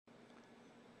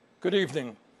Good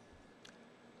evening.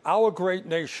 Our great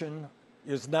nation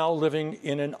is now living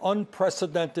in an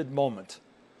unprecedented moment.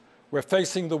 We're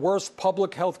facing the worst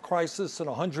public health crisis in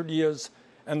 100 years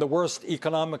and the worst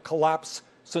economic collapse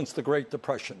since the Great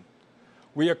Depression.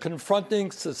 We are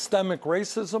confronting systemic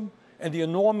racism and the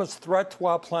enormous threat to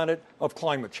our planet of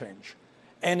climate change.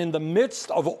 And in the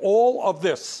midst of all of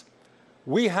this,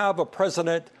 we have a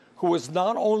president who is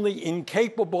not only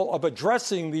incapable of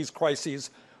addressing these crises,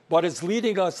 but is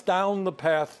leading us down the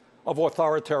path of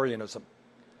authoritarianism.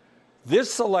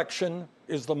 This election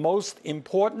is the most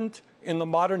important in the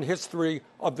modern history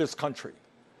of this country.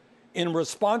 In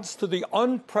response to the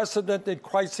unprecedented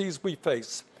crises we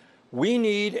face, we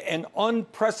need an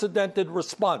unprecedented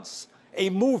response, a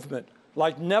movement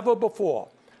like never before,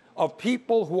 of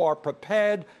people who are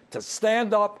prepared to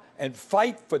stand up and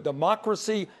fight for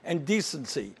democracy and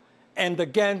decency and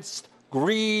against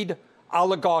greed,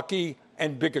 oligarchy,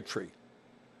 and bigotry.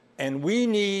 And we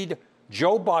need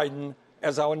Joe Biden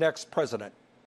as our next president.